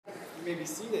You may be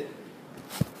seated.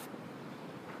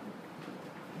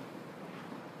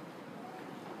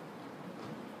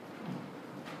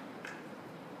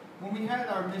 When we had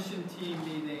our mission team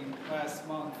meeting last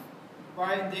month,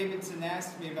 Brian Davidson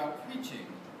asked me about preaching,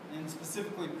 and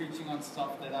specifically preaching on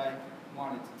stuff that I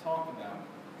wanted to talk about.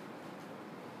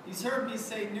 He's heard me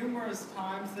say numerous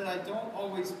times that I don't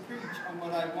always preach on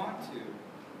what I want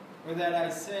to, or that I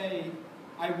say,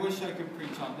 I wish I could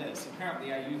preach on this.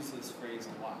 Apparently I use this phrase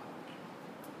a lot.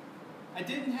 I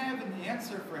didn't have an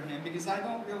answer for him because I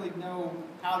don't really know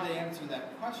how to answer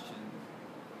that question.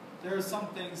 There are some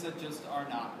things that just are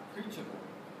not preachable.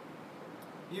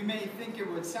 You may think it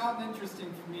would sound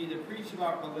interesting for me to preach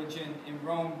about religion in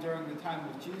Rome during the time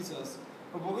of Jesus,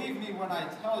 but believe me when I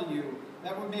tell you,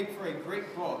 that would make for a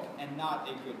great book and not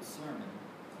a good sermon.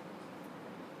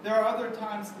 There are other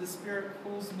times the Spirit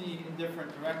pulls me in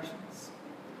different directions.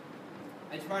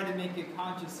 I try to make a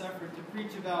conscious effort to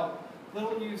preach about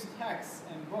little-used texts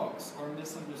and books or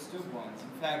misunderstood ones.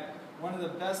 In fact, one of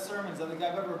the best sermons I think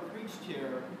I've ever preached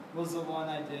here was the one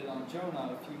I did on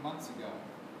Jonah a few months ago.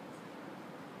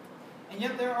 And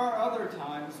yet there are other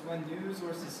times when news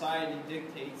or society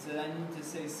dictates that I need to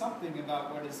say something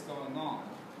about what is going on.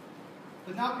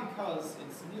 But not because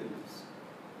it's news.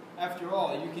 After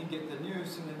all, you can get the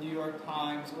news from the New York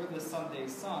Times or the Sunday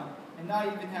Sun and not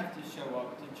even have to show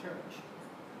up to church.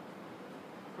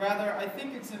 Rather, I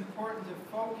think it's important to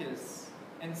focus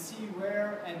and see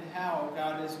where and how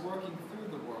God is working through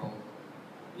the world,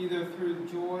 either through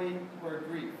joy or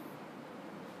grief.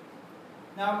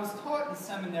 Now, I was taught in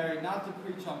seminary not to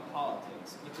preach on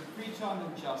politics, but to preach on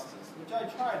injustice, which I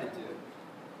try to do.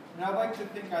 And I like to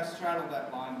think I straddle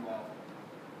that line well.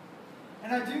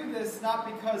 And I do this not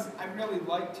because I really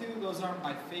like to, those aren't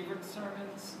my favorite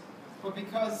sermons, but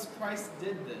because Christ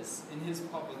did this in his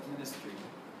public ministry.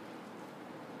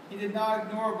 He did not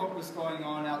ignore what was going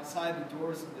on outside the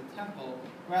doors of the temple.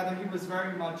 Rather, he was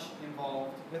very much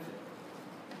involved with it.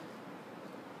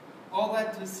 All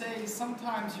that to say,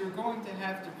 sometimes you're going to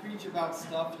have to preach about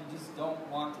stuff you just don't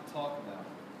want to talk about.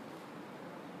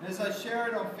 And as I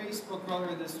shared on Facebook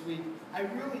earlier this week, I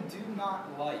really do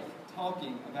not like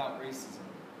talking about racism.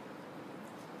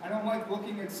 I don't like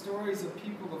looking at stories of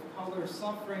people of color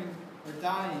suffering or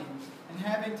dying and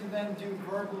having to then do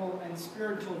verbal and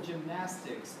spiritual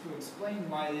gymnastics to explain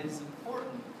why it is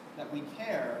important that we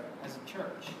care as a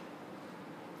church.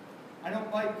 I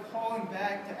don't like calling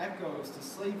back to echoes to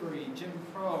slavery, Jim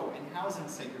Crow, and housing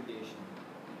segregation.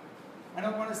 I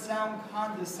don't want to sound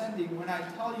condescending when I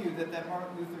tell you that that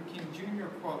Martin Luther King Jr.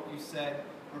 quote you said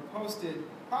or posted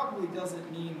probably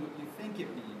doesn't mean what you think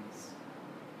it means.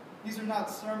 These are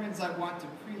not sermons I want to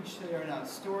preach. They are not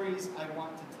stories I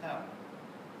want to tell.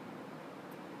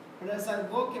 But as I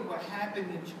look at what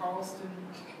happened in Charleston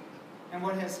and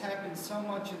what has happened so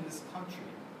much in this country,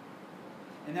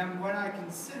 and then when I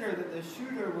consider that the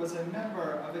shooter was a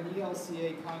member of an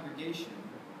ELCA congregation,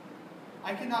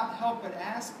 I cannot help but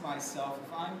ask myself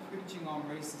if I'm preaching on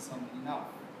racism enough.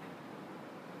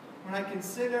 When I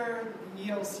consider the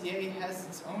ELCA has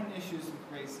its own issues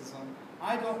with racism,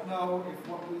 I don't know if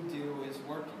what we do is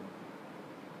working.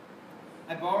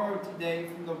 I borrowed today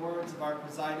from the words of our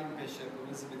presiding bishop,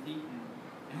 Elizabeth Eaton,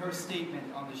 in her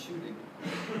statement on the shooting.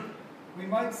 We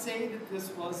might say that this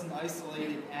was an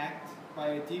isolated act by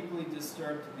a deeply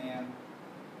disturbed man,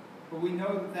 but we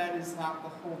know that that is not the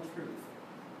whole truth.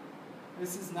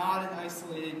 This is not an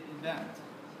isolated event.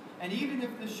 And even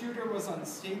if the shooter was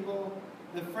unstable,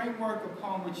 the framework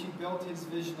upon which he built his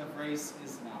vision of race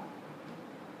is not.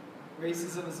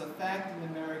 Racism is a fact in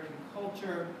American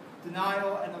culture.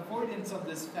 Denial and avoidance of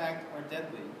this fact are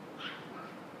deadly.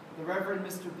 The Reverend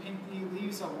Mr. Pinckney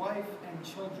leaves a wife and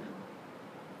children.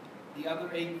 The other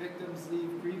 8 victims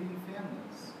leave grieving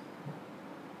families.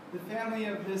 The family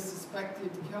of this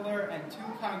suspected killer and 2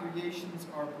 congregations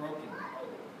are broken.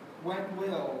 When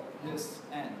will this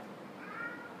end?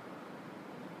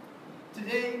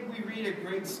 Today we read a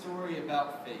great story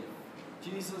about faith.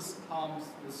 Jesus calms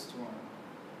the storm.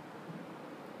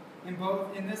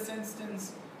 In this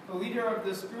instance, the leader of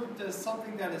this group does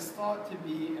something that is thought to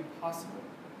be impossible.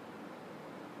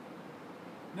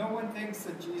 No one thinks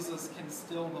that Jesus can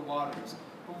still the waters,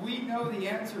 but we know the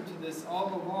answer to this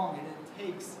all along, and it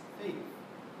takes faith.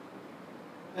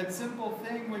 That simple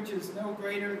thing which is no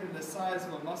greater than the size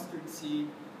of a mustard seed,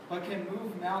 but can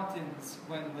move mountains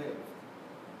when lived.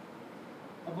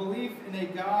 A belief in a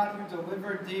God who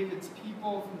delivered David's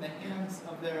people from the hands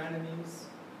of their enemies,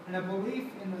 and a belief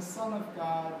in the Son of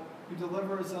God who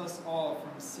delivers us all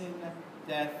from sin,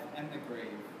 death, and the grave.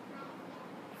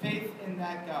 Faith in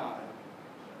that God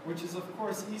which is of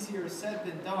course easier said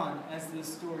than done, as this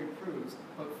story proves,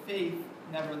 but faith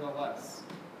nevertheless.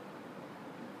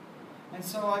 And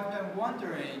so I've been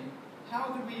wondering, how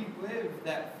do we live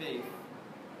that faith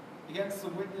against the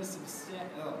witness of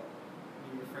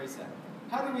let me rephrase that.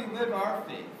 How do we live our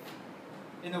faith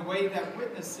in a way that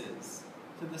witnesses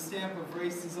to the stamp of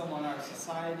racism on our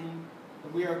society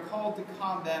that we are called to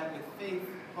combat with faith,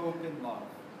 hope, and love?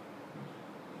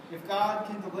 If God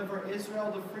can deliver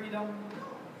Israel to freedom,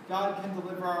 God can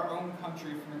deliver our own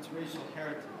country from its racial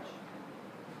heritage.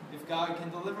 If God can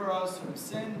deliver us from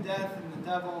sin, death, and the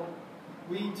devil,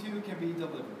 we too can be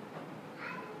delivered.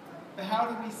 But how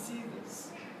do we see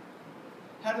this?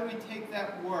 How do we take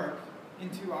that work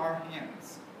into our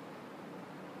hands?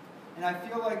 And I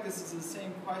feel like this is the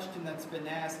same question that's been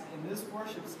asked in this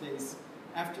worship space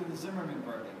after the Zimmerman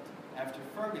verdict, after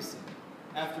Ferguson,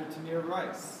 after Tamir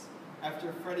Rice,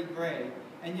 after Freddie Gray,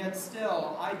 and yet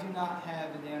still I do not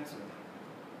have an answer.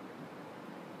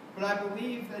 But I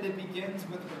believe that it begins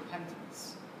with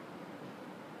repentance.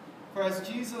 For as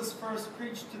Jesus first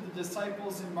preached to the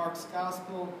disciples in Mark's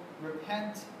Gospel,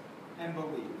 repent and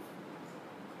believe.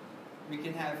 We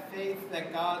can have faith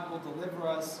that God will deliver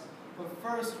us, but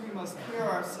first we must clear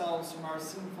ourselves from our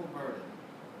sinful burden.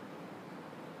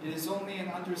 It is only in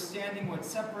understanding what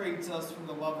separates us from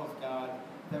the love of God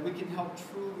that we can help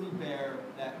truly bear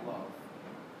that love.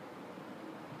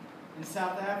 In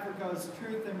South Africa's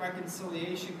Truth and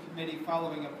Reconciliation Committee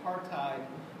following apartheid,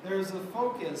 there is a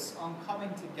focus on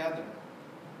coming together.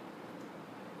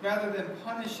 Rather than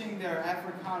punishing their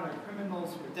Afrikaner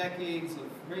criminals for decades of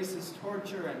racist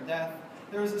torture and death,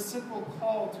 there is a simple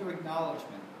call to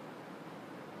acknowledgement.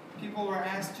 People were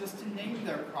asked just to name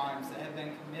their crimes that had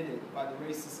been committed by the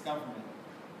racist government.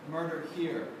 Murder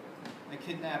here, a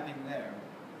kidnapping there.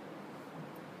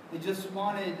 They just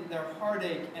wanted their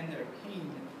heartache and their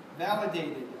pain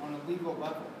validated on a legal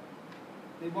level.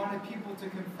 They wanted people to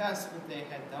confess what they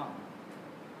had done.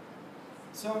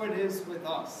 So it is with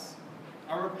us.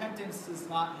 Our repentance does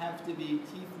not have to be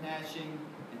teeth gnashing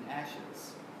and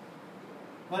ashes.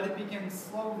 Let it begin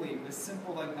slowly with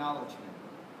simple acknowledgement.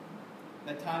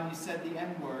 That time you said the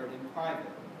N-word in private.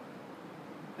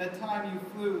 That time you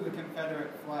flew the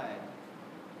Confederate flag.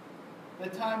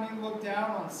 That time you looked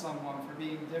down on someone for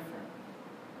being different.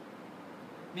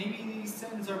 Maybe these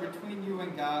sins are between you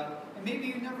and God, and maybe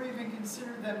you never even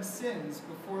considered them sins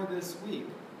before this week,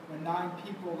 when 9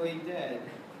 people lay dead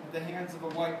at the hands of a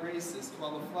white racist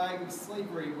while the flag of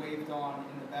slavery waved on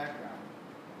in the background.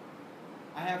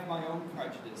 I have my own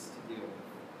prejudice to deal with.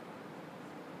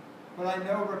 But I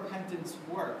know repentance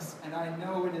works, and I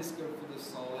know it is good for the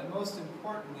soul, and most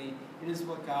importantly, it is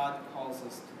what God calls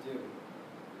us to do.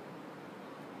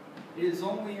 It is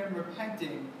only in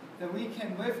repenting that we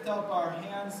can lift up our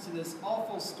hands to this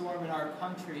awful storm in our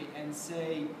country and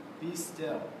say, be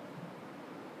still.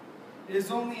 It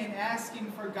is only in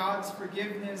asking for God's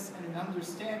forgiveness and an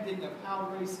understanding of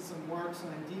how racism works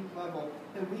on a deep level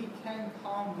that we can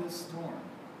calm this storm.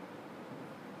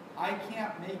 I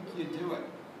can't make you do it.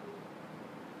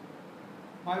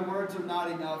 My words are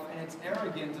not enough, and it's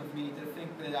arrogant of me to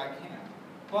think that I can.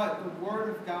 But the Word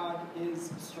of God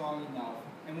is strong enough,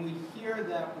 and we hear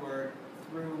that Word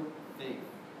through faith.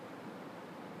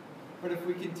 But if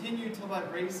we continue to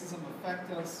let racism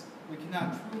affect us, we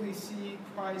cannot truly see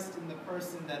Christ in the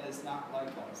person that is not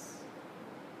like us.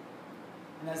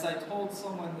 And as I told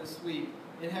someone this week,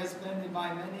 it has been in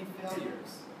my many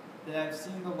failures that I've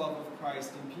seen the love of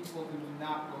Christ in people who do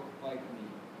not look like me.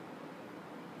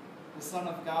 The Son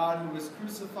of God, who was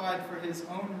crucified for his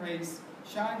own race,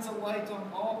 shines a light on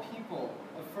all people,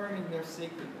 affirming their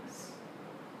sacredness.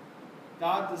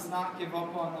 God does not give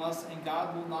up on us, and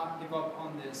God will not give up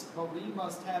on this, but we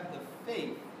must have the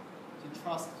faith to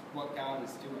trust what God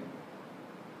is doing.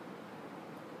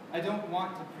 I don't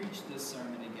want to preach this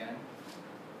sermon again.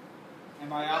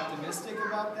 Am I optimistic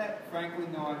about that? Frankly,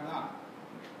 no, I'm not.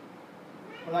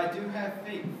 But I do have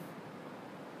faith,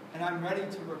 and I'm ready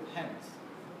to repent,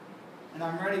 and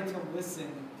I'm ready to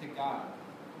listen to God.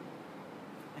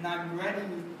 And I'm ready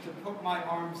to put my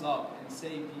arms up and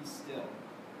say, be still.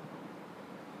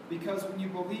 Because when you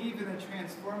believe in the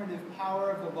transformative power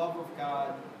of the love of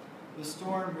God, the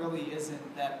storm really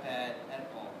isn't that bad at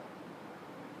all.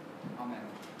 Amen.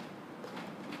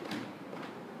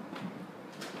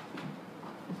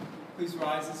 Please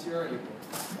rise as you are able.